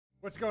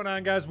What's going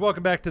on, guys?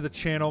 Welcome back to the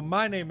channel.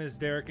 My name is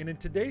Derek, and in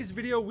today's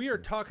video we are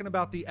talking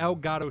about the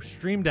Elgato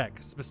Stream Deck.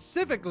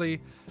 Specifically,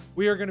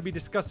 we are going to be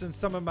discussing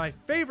some of my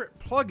favorite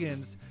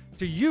plugins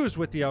to use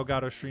with the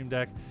Elgato Stream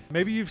Deck.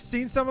 Maybe you've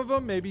seen some of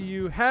them, maybe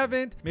you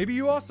haven't, maybe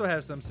you also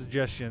have some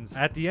suggestions.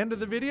 At the end of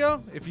the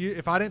video,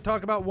 if I didn't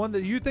talk about one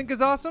that you think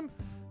is awesome,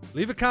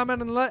 leave a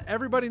comment and let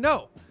everybody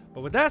know.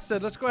 But with that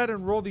said, let's go ahead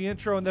and roll the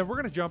intro, and then we're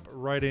going to jump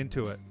right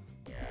into it.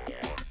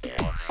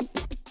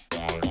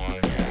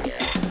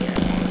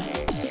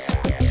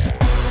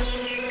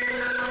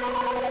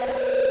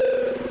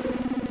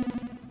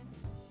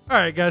 All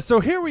right, guys, so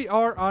here we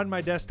are on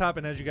my desktop,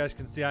 and as you guys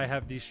can see, I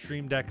have the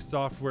Stream Deck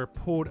software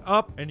pulled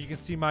up, and you can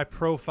see my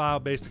profile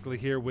basically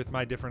here with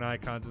my different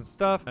icons and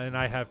stuff. And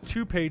I have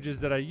two pages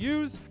that I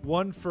use,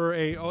 one for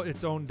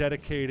its own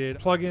dedicated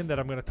plugin that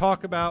I'm going to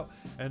talk about,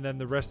 and then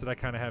the rest that I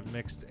kind of have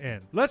mixed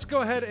in. Let's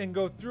go ahead and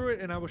go through it,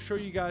 and I will show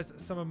you guys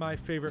some of my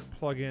favorite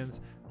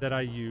plugins that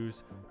I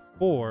use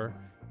for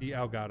the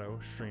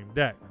Elgato Stream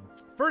Deck.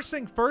 First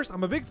thing first,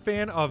 I'm a big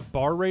fan of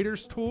Bar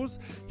Raiders tools.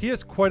 He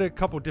has quite a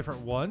couple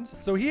different ones.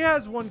 So he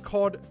has one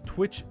called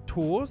Twitch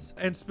Tools,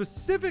 and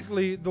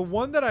specifically the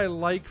one that I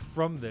like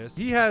from this,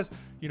 he has,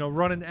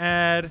 run an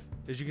ad,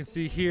 as you can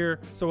see here.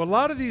 So a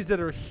lot of these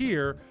that are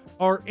here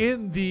are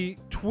in the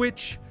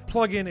Twitch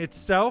plugin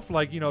itself,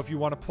 like, if you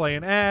want to play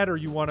an ad or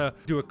you want to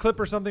do a clip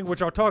or something,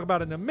 which I'll talk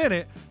about in a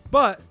minute.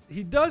 But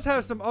he does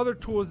have some other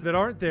tools that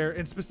aren't there.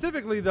 And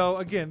specifically though,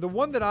 again, the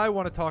one that I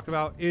want to talk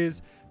about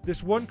is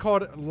this one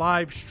called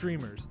Live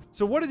Streamers.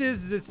 So what it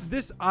is it's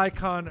this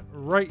icon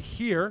right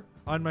here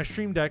on my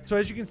Stream Deck. So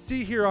as you can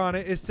see here on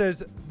it, it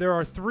says there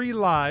are 3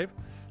 live.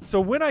 So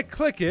when I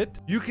click it,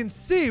 you can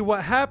see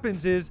what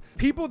happens is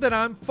people that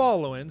I'm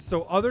following,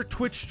 so other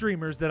Twitch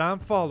streamers that I'm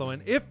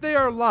following, if they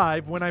are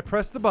live when I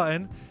press the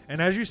button,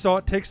 and as you saw,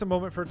 it takes a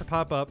moment for it to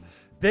pop up,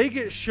 they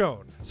get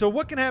shown. So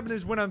what can happen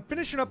is when I'm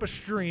finishing up a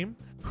stream,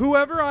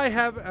 whoever I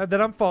have that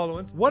I'm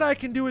following, what I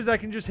can do is I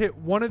can just hit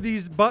one of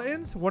these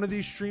buttons, one of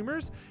these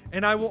streamers,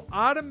 and I will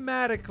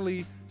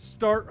automatically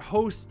start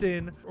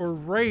hosting or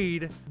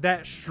raid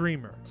that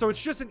streamer. So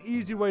it's just an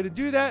easy way to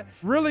do that.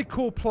 Really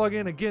cool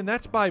plugin. Again,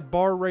 that's by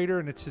Bar Raider,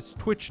 and it's his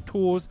Twitch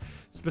tools,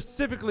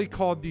 specifically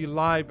called the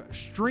Live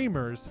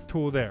Streamers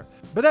tool there.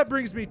 But that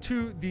brings me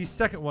to the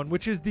second one,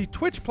 which is the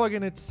Twitch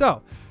plugin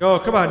itself. Oh,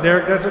 come on,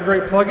 Derek, that's a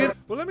great plugin.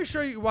 Well, let me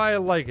show you why I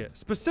like it,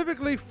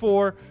 specifically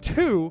for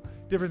 2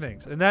 different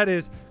things, and that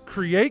is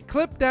create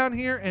clip down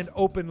here and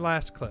open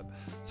last clip.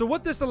 So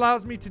what this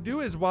allows me to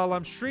do is while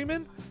I'm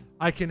streaming,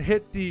 I can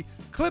hit the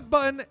clip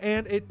button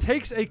and it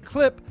takes a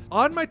clip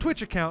on my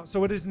Twitch account.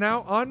 So it is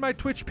now on my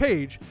Twitch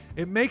page.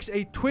 It makes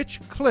a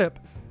Twitch clip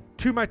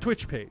to my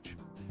Twitch page.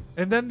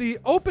 And then the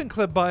open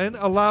clip button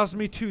allows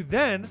me to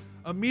then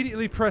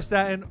immediately press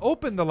that and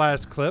open the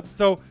last clip.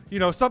 So,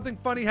 something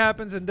funny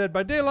happens in Dead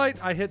by Daylight.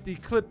 I hit the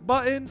clip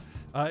button.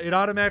 It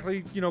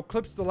automatically,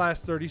 clips the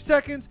last 30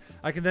 seconds.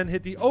 I can then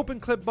hit the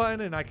open clip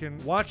button and I can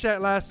watch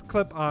that last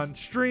clip on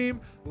stream,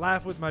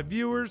 laugh with my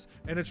viewers,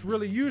 and it's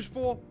really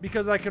useful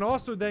because I can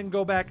also then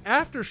go back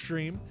after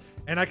stream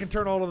and I can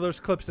turn all of those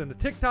clips into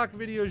TikTok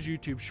videos,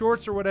 YouTube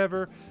Shorts, or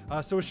whatever.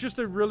 So it's just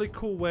a really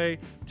cool way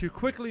to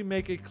quickly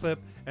make a clip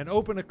and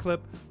open a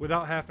clip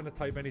without having to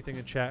type anything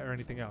in chat or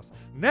anything else.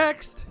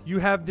 Next, you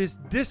have this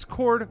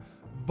Discord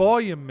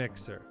volume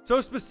mixer. So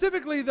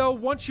specifically though,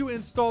 once you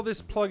install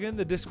this plugin,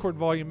 the Discord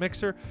volume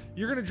mixer,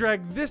 you're going to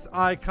drag this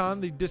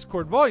icon, the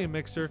Discord volume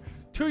mixer,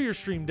 to your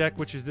Stream Deck,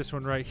 which is this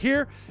one right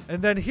here.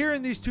 And then here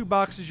in these 2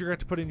 boxes, you're going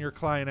to have to put in your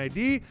client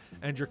ID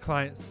and your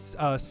client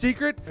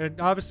secret. And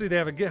obviously they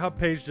have a GitHub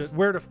page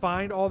where to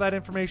find all that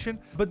information.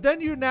 But then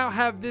you now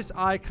have this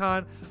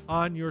icon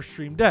on your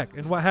Stream Deck.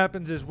 And what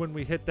happens is when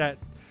we hit that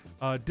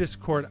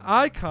Discord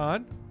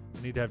icon,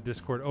 I need to have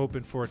Discord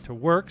open for it to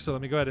work. So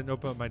let me go ahead and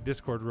open up my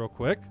Discord real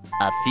quick.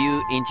 A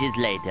few inches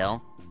later.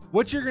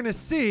 What you're going to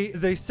see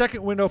is a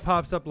second window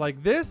pops up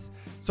like this.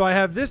 So I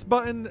have this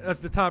button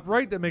at the top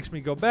right that makes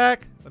me go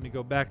back. Let me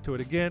go back to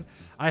it again.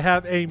 I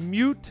have a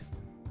mute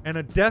and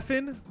a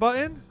deafen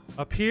button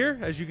up here,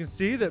 as you can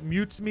see, that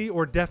mutes me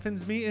or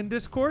deafens me in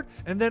Discord.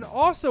 And then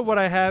also what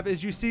I have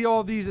is you see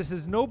all these. This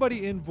is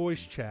nobody in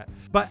voice chat.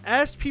 But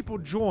as people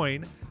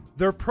join,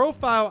 their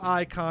profile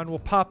icon will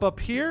pop up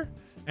here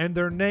and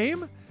their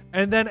name,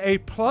 and then a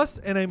plus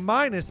and a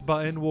minus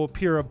button will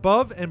appear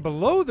above and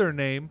below their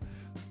name,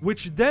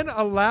 which then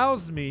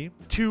allows me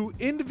to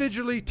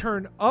individually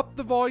turn up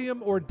the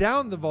volume or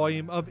down the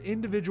volume of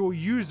individual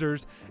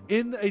users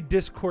in a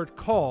Discord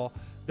call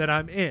that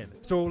I'm in.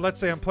 So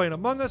let's say I'm playing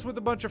Among Us with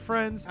a bunch of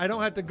friends. I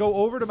don't have to go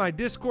over to my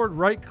Discord,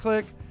 right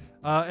click,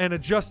 and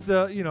adjust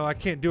the, I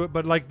can't do it,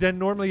 but like then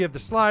normally you have the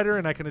slider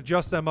and I can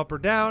adjust them up or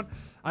down.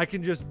 I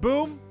can just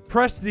boom,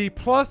 press the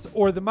plus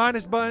or the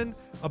minus button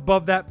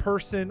above that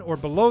person or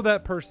below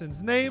that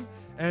person's name,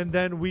 and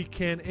then we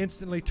can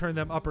instantly turn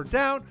them up or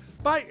down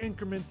by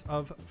increments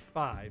of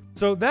 5.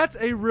 So that's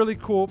a really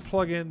cool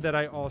plugin that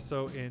I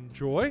also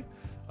enjoy,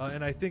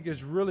 and I think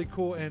is really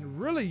cool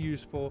and really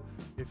useful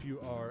if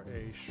you are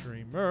a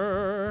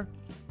streamer.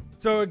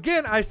 So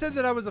again, I said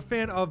that I was a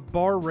fan of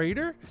Bar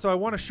Raider, so I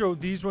want to show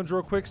these ones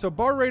real quick. So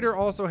Bar Raider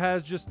also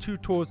has just 2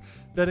 tools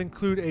that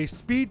include a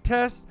speed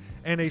test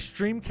and a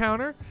stream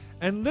counter.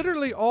 And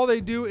literally all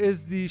they do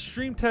is the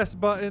stream test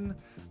button,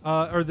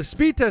 or the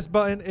speed test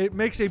button, it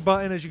makes a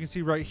button, as you can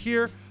see right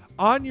here,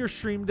 on your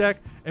Stream Deck.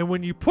 And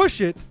when you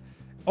push it,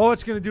 all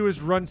it's going to do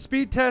is run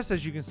speed tests,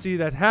 as you can see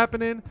that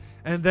happening.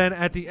 And then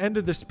at the end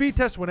of the speed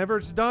test, whenever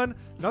it's done,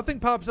 nothing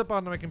pops up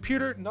on my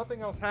computer, nothing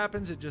else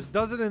happens. It just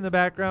does it in the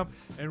background.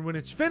 And when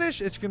it's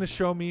finished, it's going to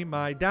show me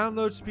my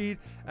download speed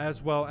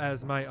as well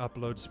as my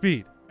upload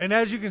speed. And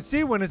as you can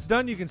see, when it's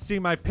done, you can see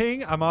my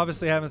ping. I'm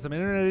obviously having some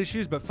internet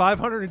issues, but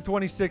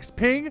 526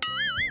 ping.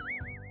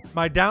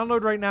 My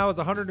download right now is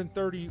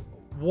 131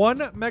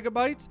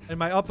 megabytes, and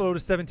my upload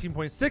is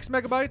 17.6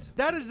 megabytes.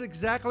 That is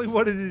exactly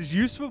what it is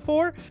useful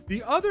for.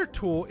 The other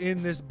tool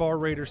in this Bar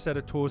Raider set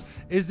of tools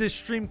is this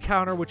stream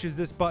counter, which is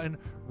this button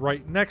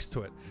right next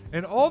to it.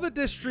 And all that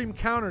this stream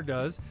counter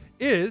does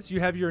is you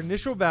have your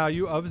initial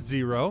value of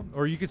 0,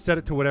 or you can set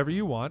it to whatever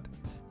you want.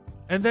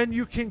 And then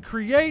you can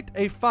create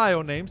a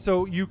file name.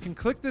 So you can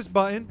click this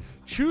button,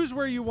 choose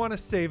where you want to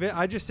save it.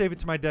 I just save it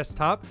to my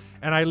desktop,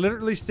 and I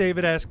literally save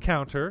it as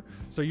counter.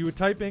 So you would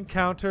type in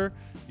counter,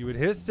 you would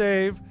hit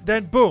save,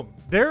 then boom,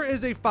 there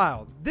is a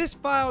file. This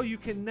file you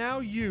can now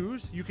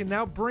use, you can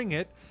now bring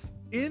it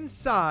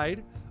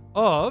inside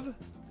of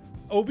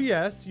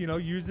OBS, you know,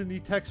 using the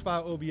text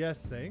file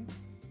OBS thing.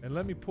 And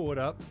let me pull it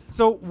up.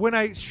 So when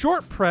I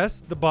short press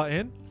the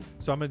button,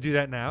 so I'm going to do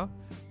that now,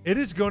 it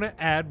is going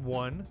to add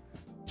one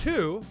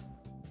to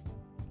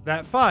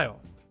that file.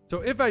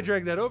 So if I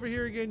drag that over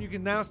here again, you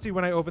can now see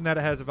when I open that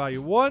it has a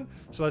value 1.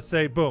 So let's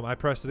say, boom, I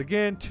press it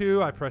again,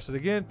 2, I press it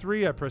again,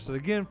 3, I press it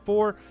again,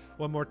 4,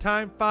 one more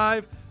time,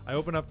 5. I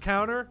open up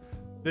counter.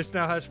 This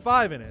now has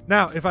 5 in it.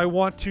 Now, if I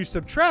want to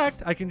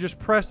subtract, I can just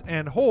press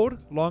and hold,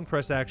 long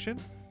press action.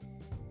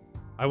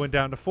 I went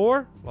down to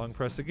 4, long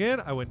press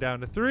again. I went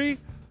down to 3.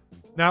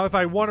 Now, if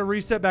I want to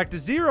reset back to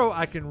 0,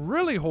 I can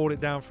really hold it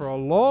down for a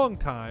long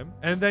time.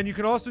 And then you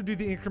can also do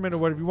the increment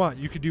of whatever you want.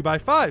 You could do by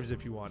 5s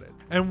if you wanted.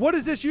 And what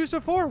is this useful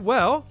for?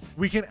 Well,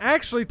 we can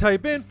actually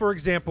type in, for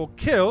example,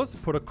 kills,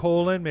 put a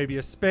colon, maybe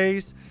a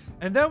space,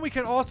 and then we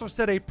can also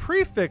set a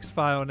prefix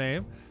file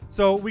name.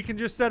 So we can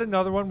just set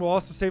another one. We'll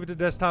also save it to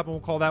desktop, and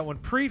we'll call that one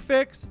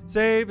prefix.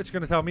 Save. It's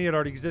going to tell me it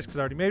already exists because I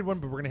already made one,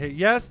 but we're going to hit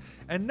yes.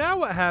 And now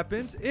what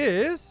happens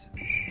is,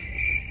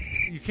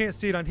 you can't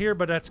see it on here,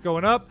 but that's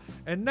going up.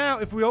 And now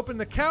if we open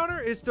the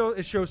counter,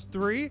 it shows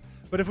 3.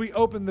 But if we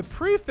open the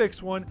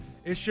prefix one,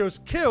 it shows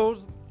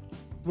kills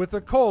with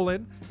a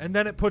colon, and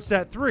then it puts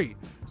that 3.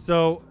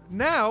 So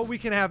now we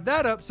can have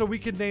that up, so we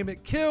can name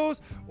it kills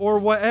or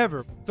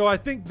whatever. So I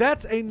think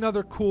that's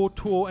another cool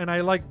tool, and I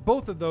like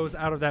both of those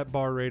out of that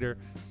Bar Raider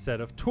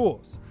set of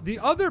tools. The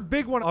other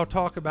big one I'll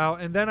talk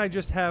about, and then I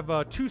just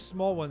have 2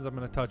 small ones I'm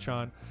going to touch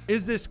on,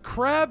 is this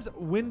Crab's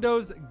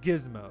Windows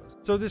Gizmos.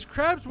 So this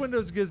Crab's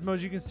Windows Gizmos,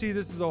 you can see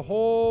this is a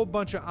whole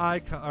bunch of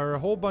a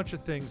whole bunch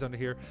of things under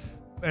here,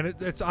 and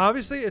it's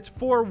obviously it's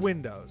for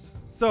Windows.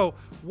 So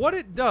what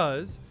it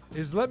does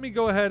is, let me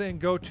go ahead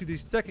and go to the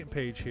second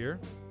page here.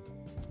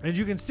 And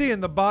you can see in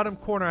the bottom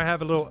corner, I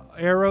have a little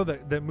arrow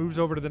that moves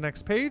over to the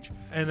next page.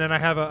 And then I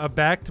have a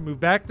back to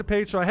move back the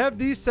page. So I have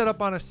these set up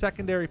on a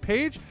secondary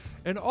page.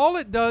 And all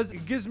it does,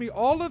 it gives me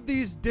all of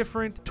these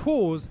different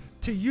tools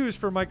to use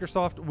for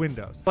Microsoft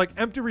Windows. Like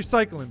empty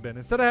recycling bin.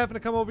 Instead of having to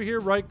come over here,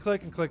 right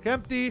click and click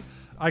empty,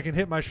 I can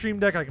hit my Stream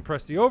Deck, I can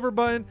press the over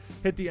button,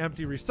 hit the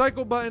empty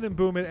recycle button, and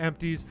boom, it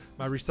empties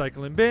my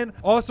recycling bin.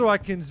 Also, I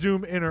can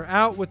zoom in or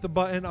out with the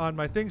button on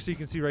my thing. So you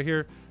can see right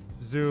here,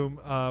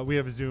 zoom, we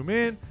have a zoom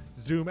in,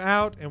 zoom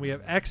out, and we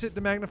have exit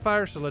the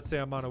magnifier. So let's say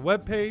I'm on a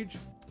web page,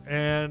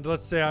 and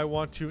let's say I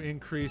want to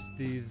increase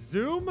the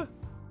zoom.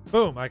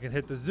 Boom, I can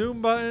hit the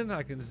zoom button,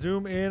 I can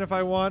zoom in if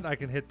I want, I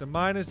can hit the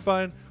minus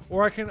button,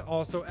 or I can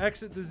also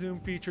exit the zoom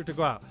feature to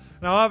go out.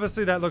 Now,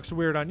 obviously that looks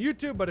weird on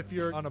YouTube, but if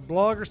you're on a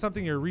blog or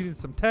something, you're reading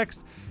some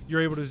text,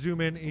 you're able to zoom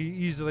in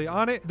easily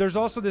on it. There's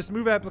also this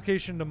move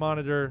application to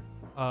monitor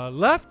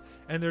left,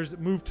 and there's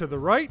move to the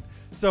right.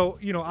 So,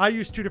 you know, I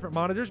use 2 different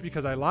monitors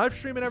because I live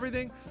stream and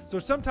everything. So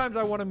sometimes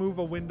I want to move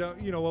a window,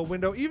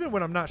 even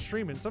when I'm not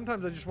streaming.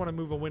 Sometimes I just want to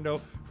move a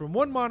window from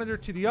one monitor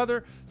to the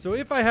other. So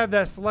if I have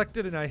that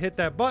selected and I hit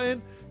that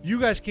button,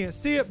 you guys can't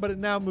see it, but it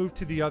now moved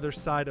to the other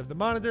side of the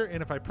monitor.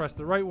 And if I press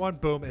the right one,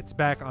 boom, it's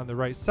back on the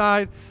right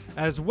side,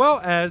 as well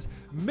as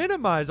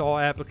minimize all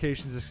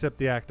applications except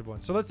the active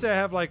ones. So let's say I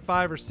have like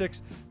 5 or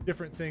 6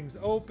 different things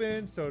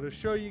open. So to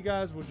show you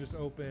guys, we'll just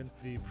open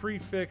the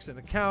prefix and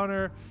the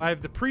counter. I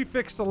have the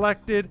prefix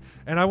selected,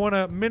 and I want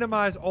to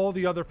minimize all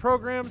the other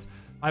programs.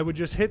 I would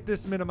just hit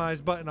this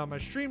minimize button on my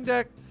Stream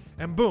Deck,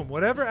 and boom,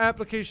 whatever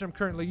application I'm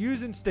currently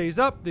using stays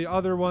up. The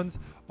other ones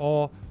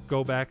all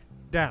go back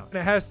down. And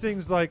it has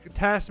things like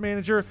Task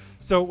Manager.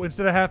 So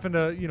instead of having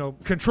to,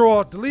 Control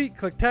Alt Delete,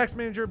 click Task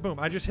Manager, boom,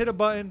 I just hit a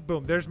button,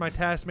 boom, there's my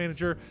Task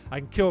Manager. I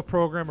can kill a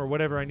program or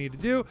whatever I need to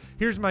do.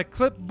 Here's my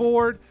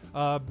clipboard,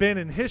 bin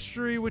and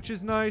history, which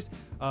is nice.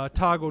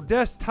 toggle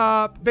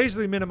desktop,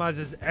 basically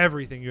minimizes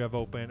everything you have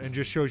open and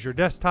just shows your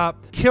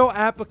desktop. Kill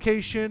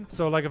application,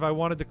 so like if I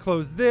wanted to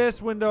close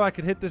this window, I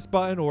could hit this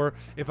button, or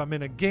if I'm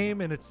in a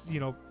game and it's, you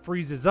know,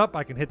 freezes up,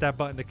 I can hit that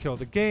button to kill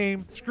the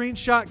game.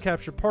 Screenshot,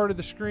 capture part of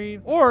the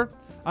screen, or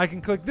I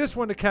can click this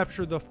one to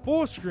capture the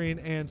full screen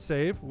and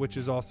save, which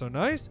is also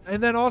nice.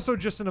 And then also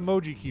just an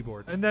emoji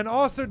keyboard. And then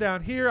also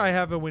down here, I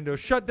have a Windows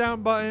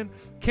shutdown button,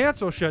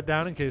 cancel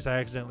shutdown in case I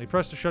accidentally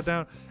press the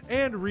shutdown,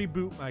 and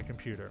reboot my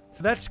computer.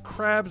 That's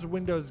Crab's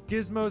Windows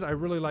Gizmos. I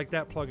really like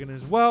that plugin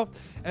as well.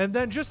 And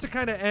then just to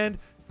kind of end,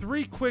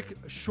 3 quick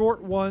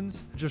short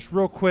ones, just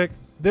real quick.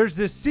 There's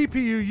this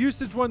CPU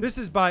usage one. This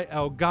is by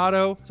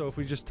Elgato. So if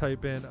we just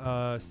type in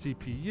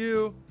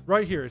CPU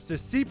right here, it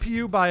says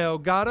CPU by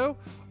Elgato.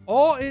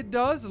 All it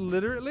does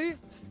literally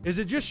is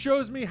it just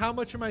shows me how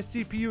much of my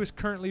CPU is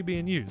currently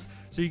being used.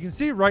 So you can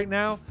see right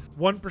now,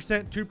 1%,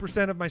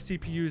 2% of my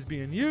CPU is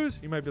being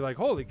used. You might be like,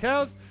 holy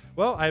cows.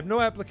 Well, I have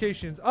no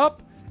applications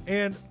up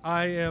and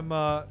I am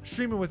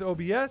streaming with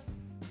OBS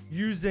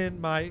using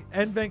my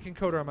NVENC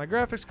encoder on my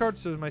graphics card,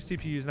 so my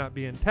CPU is not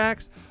being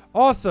taxed.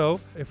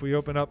 Also, if we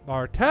open up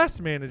our task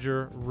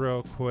manager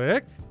real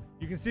quick,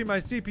 you can see my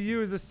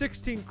CPU is a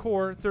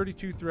 16-core,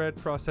 32-thread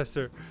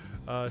processor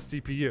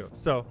CPU.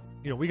 So,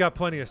 you know, we got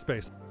plenty of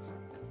space.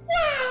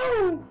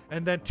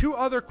 And then 2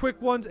 other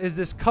quick ones is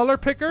this color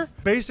picker.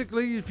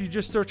 Basically, if you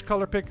just search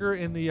color picker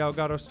in the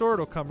Elgato store,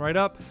 it'll come right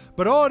up.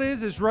 But all it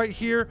is right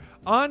here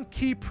on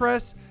key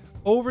press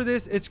over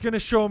this, it's going to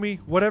show me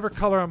whatever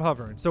color I'm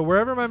hovering. So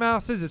wherever my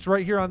mouse is, it's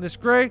right here on this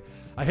gray.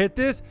 I hit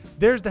this.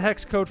 There's the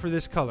hex code for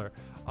this color.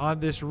 On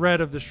this red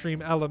of the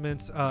Stream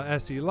Elements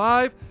SE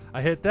Live,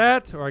 I hit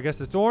that, or I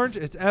guess it's orange.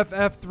 It's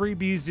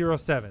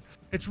FF3B07.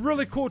 It's a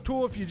really cool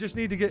tool if you just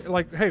need to get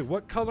like, hey,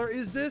 what color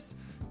is this?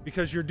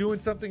 Because you're doing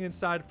something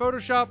inside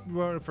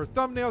Photoshop for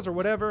thumbnails or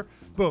whatever.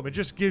 Boom, it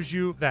just gives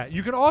you that.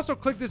 You can also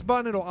click this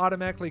button, it'll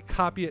automatically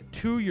copy it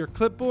to your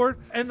clipboard.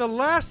 And the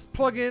last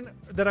plugin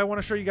that I want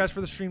to show you guys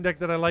for the Stream Deck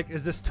that I like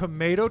is this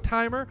tomato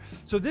timer.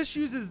 So this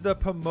uses the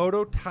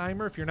Pomoto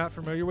timer, if you're not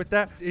familiar with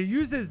that. It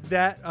uses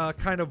that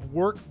kind of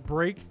work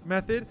break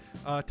method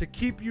to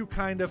keep you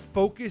kind of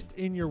focused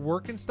in your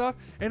work and stuff.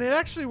 And it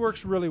actually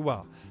works really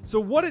well. So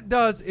what it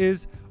does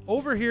is,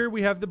 over here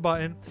we have the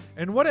button,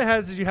 and what it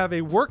has is you have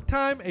a work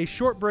time, a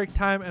short break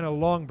time, and a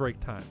long break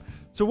time.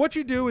 So what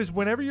you do is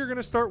whenever you're going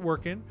to start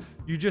working,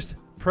 you just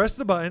press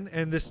the button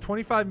and this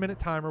 25-minute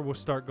timer will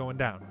start going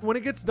down. When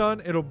it gets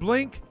done, it'll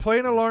blink, play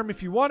an alarm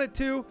if you want it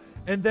to,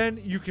 and then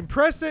you can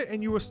press it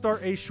and you will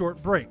start a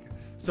short break.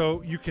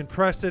 So you can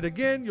press it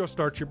again, you'll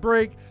start your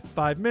break,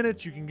 5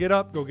 minutes, you can get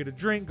up, go get a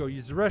drink, go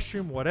use the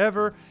restroom,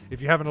 whatever.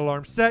 If you have an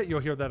alarm set, you'll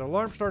hear that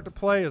alarm start to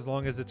play as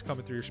long as it's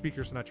coming through your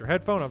speakers, not your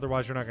headphone,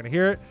 otherwise you're not gonna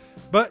hear it.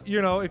 But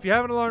you know, if you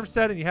have an alarm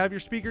set and you have your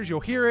speakers,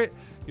 you'll hear it,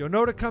 you'll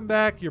know to come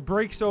back, your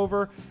break's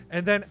over,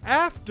 and then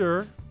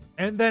after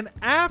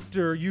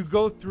you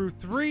go through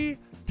 3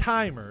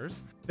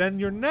 timers, then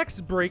your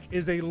next break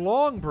is a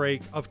long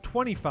break of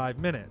 25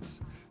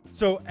 minutes.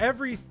 So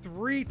every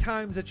 3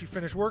 times that you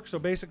finish work, so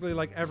basically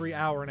like every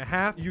hour and a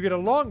half, you get a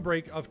long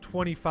break of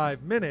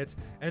 25 minutes,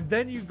 and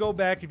then you go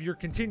back, if you're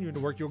continuing to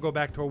work, you'll go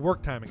back to a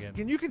work time again.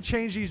 And you can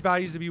change these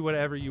values to be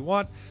whatever you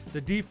want.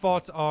 The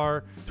defaults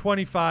are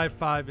 25,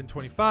 5, and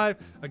 25.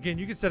 Again,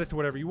 you can set it to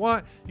whatever you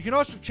want. You can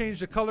also change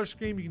the color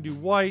scheme. You can do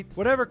white,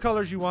 whatever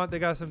colors you want. They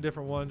got some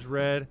different ones,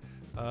 red.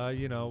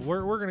 You know,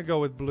 we're gonna go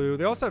with blue.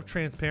 They also have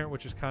transparent,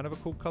 which is kind of a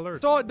cool color.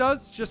 That's all it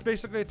does, just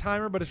basically a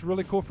timer, but it's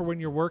really cool for when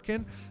you're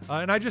working.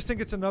 And I just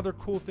think it's another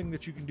cool thing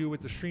that you can do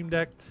with the Stream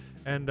Deck,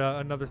 and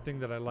another thing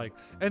that I like.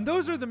 And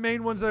those are the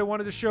main ones that I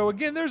wanted to show.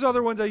 Again, there's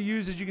other ones I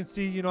use, as you can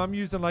see. You know, I'm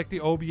using like the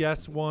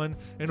OBS one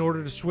in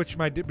order to switch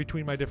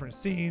between my different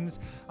scenes.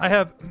 I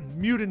have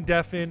mute and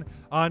deafen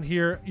on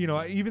here, you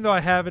know, even though I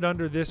have it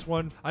under this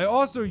one. I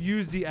also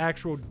use the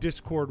actual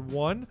Discord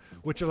one,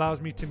 which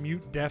allows me to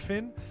mute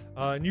deafen.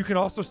 And you can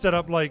also set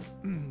up like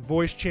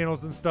voice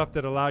channels and stuff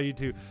that allow you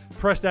to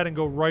press that and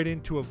go right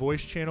into a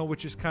voice channel,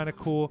 which is kind of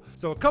cool.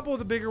 So a couple of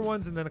the bigger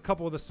ones and then a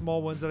couple of the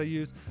small ones that I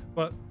use.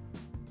 But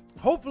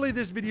hopefully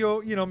this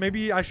video, you know,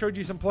 maybe I showed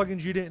you some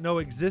plugins you didn't know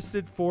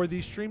existed for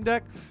the Stream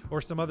Deck, or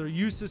some other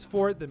uses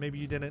for it that maybe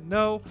you didn't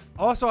know.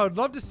 Also, I would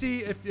love to see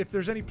if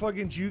there's any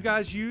plugins you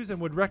guys use and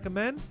would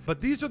recommend. But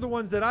these are the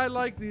ones that I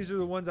like. These are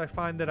the ones I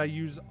find that I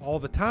use all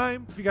the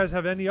time. If you guys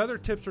have any other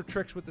tips or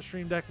tricks with the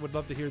Stream Deck, would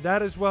love to hear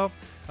that as well.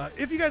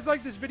 If you guys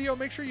like this video,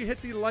 make sure you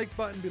hit the like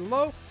button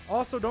below.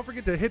 Also, don't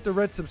forget to hit the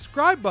red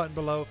subscribe button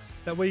below.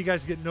 That way you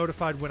guys get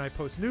notified when I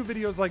post new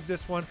videos like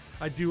this one.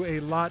 I do a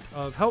lot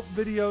of help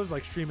videos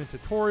like streaming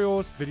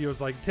tutorials, videos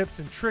like tips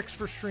and tricks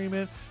for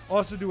streaming.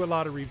 Also do a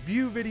lot of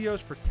review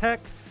videos for tech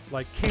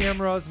like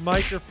cameras,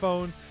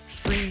 microphones,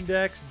 Stream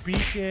Decks,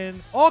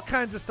 Beacon, all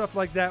kinds of stuff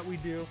like that we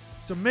do.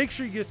 So make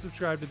sure you get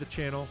subscribed to the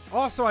channel.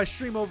 Also, I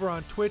stream over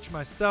on Twitch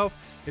myself.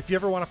 If you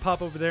ever want to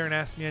pop over there and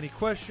ask me any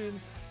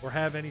questions or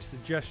have any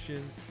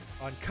suggestions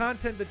on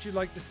content that you'd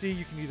like to see,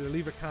 you can either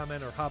leave a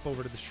comment or hop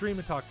over to the stream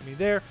and talk to me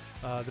there.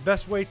 The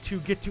best way to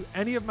get to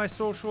any of my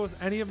socials,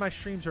 any of my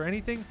streams or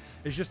anything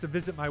is just to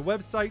visit my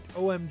website,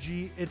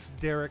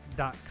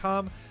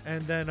 omgitsderek.com.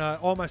 And then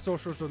all my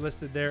socials are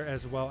listed there,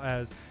 as well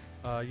as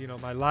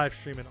my live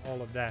stream and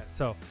all of that.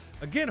 So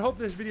again, hope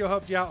this video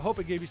helped you out. Hope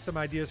it gave you some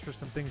ideas for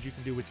some things you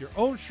can do with your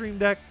own Stream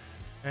Deck.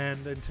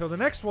 And until the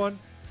next one,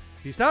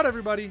 peace out,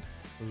 everybody.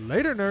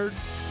 Later,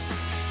 nerds.